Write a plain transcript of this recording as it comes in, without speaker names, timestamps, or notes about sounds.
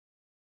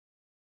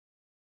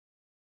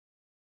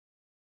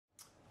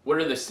What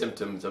are the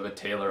symptoms of a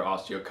talar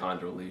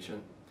osteochondral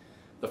lesion?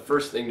 The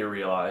first thing to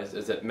realize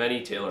is that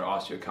many talar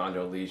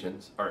osteochondral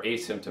lesions are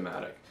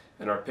asymptomatic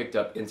and are picked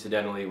up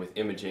incidentally with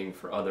imaging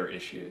for other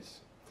issues.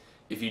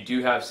 If you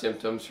do have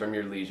symptoms from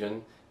your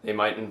lesion, they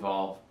might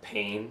involve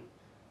pain,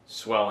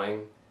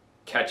 swelling,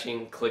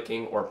 catching,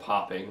 clicking, or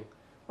popping,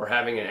 or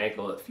having an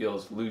ankle that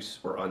feels loose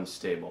or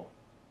unstable.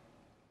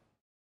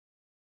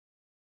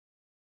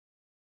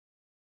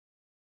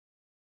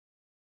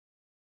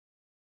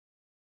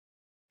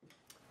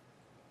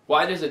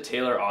 Why does a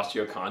talar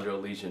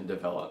osteochondral lesion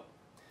develop?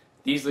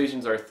 These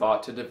lesions are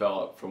thought to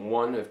develop from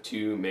one of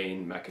two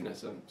main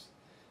mechanisms.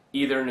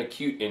 Either an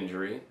acute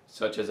injury,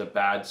 such as a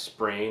bad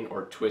sprain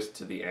or twist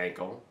to the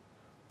ankle,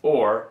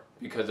 or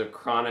because of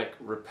chronic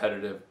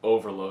repetitive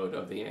overload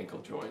of the ankle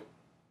joint.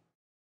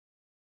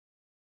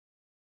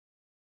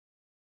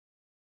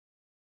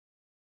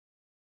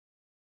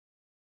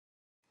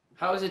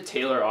 How is a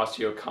talar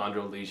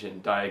osteochondral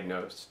lesion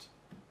diagnosed?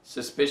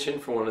 Suspicion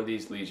for one of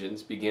these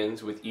lesions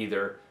begins with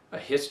either a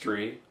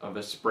history of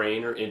a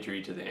sprain or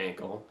injury to the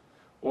ankle,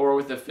 or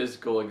with a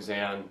physical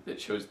exam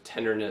that shows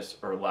tenderness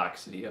or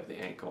laxity of the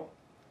ankle.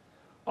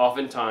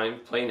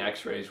 Oftentimes, plain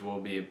x-rays will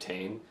be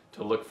obtained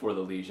to look for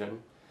the lesion,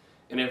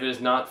 and if it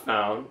is not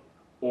found,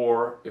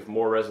 or if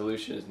more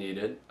resolution is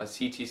needed, a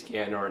CT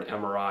scan or an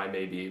MRI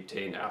may be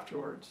obtained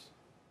afterwards.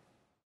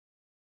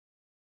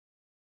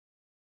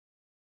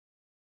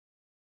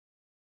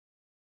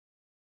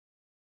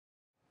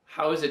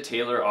 How is a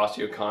talar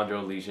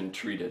osteochondral lesion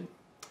treated?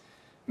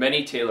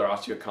 Many talar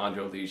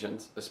osteochondral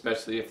lesions,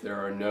 especially if there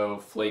are no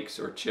flakes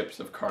or chips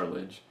of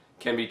cartilage,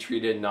 can be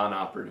treated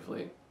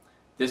non-operatively.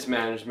 This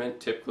management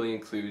typically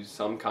includes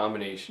some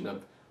combination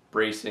of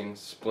bracing,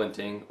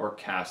 splinting, or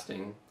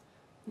casting,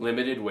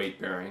 limited weight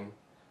bearing,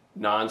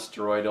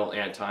 non-steroidal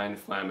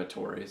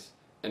anti-inflammatories,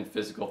 and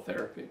physical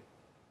therapy.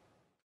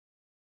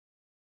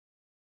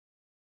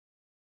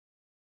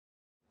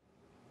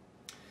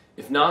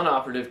 If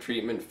non-operative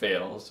treatment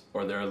fails,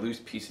 or there are loose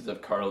pieces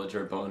of cartilage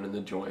or bone in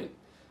the joint,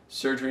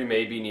 surgery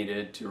may be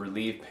needed to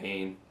relieve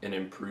pain and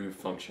improve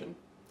function.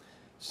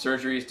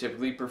 Surgery is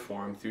typically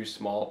performed through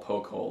small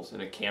poke holes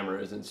and a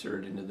camera is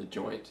inserted into the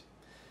joint.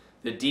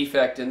 The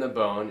defect in the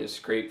bone is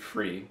scrape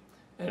free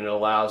and it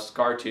allows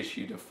scar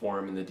tissue to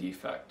form in the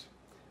defect.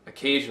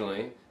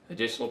 Occasionally,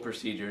 additional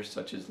procedures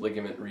such as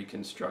ligament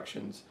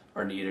reconstructions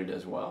are needed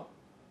as well.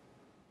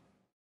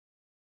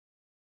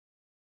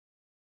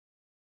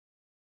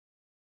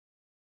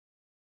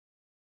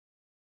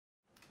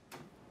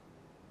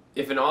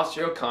 If an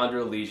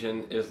osteochondral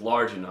lesion is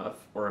large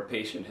enough or a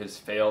patient has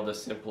failed a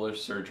simpler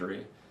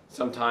surgery,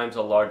 sometimes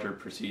a larger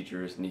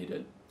procedure is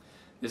needed.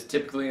 This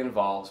typically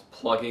involves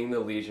plugging the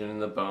lesion in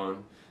the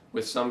bone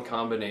with some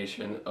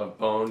combination of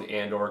bone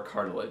and/or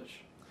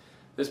cartilage.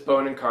 This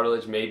bone and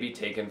cartilage may be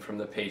taken from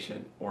the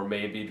patient or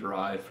may be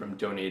derived from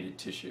donated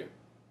tissue.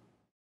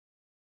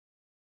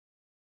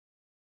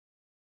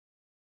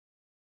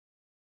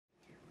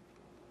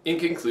 In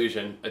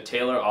conclusion, a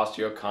talar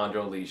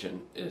osteochondral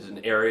lesion is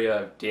an area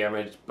of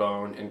damaged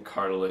bone and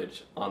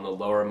cartilage on the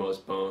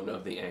lowermost bone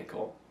of the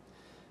ankle.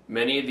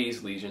 Many of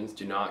these lesions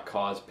do not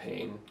cause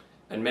pain,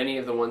 and many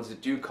of the ones that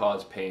do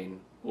cause pain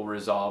will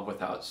resolve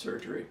without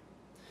surgery.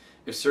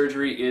 If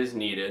surgery is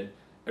needed,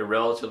 a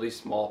relatively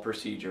small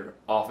procedure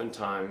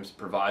oftentimes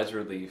provides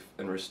relief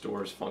and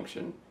restores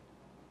function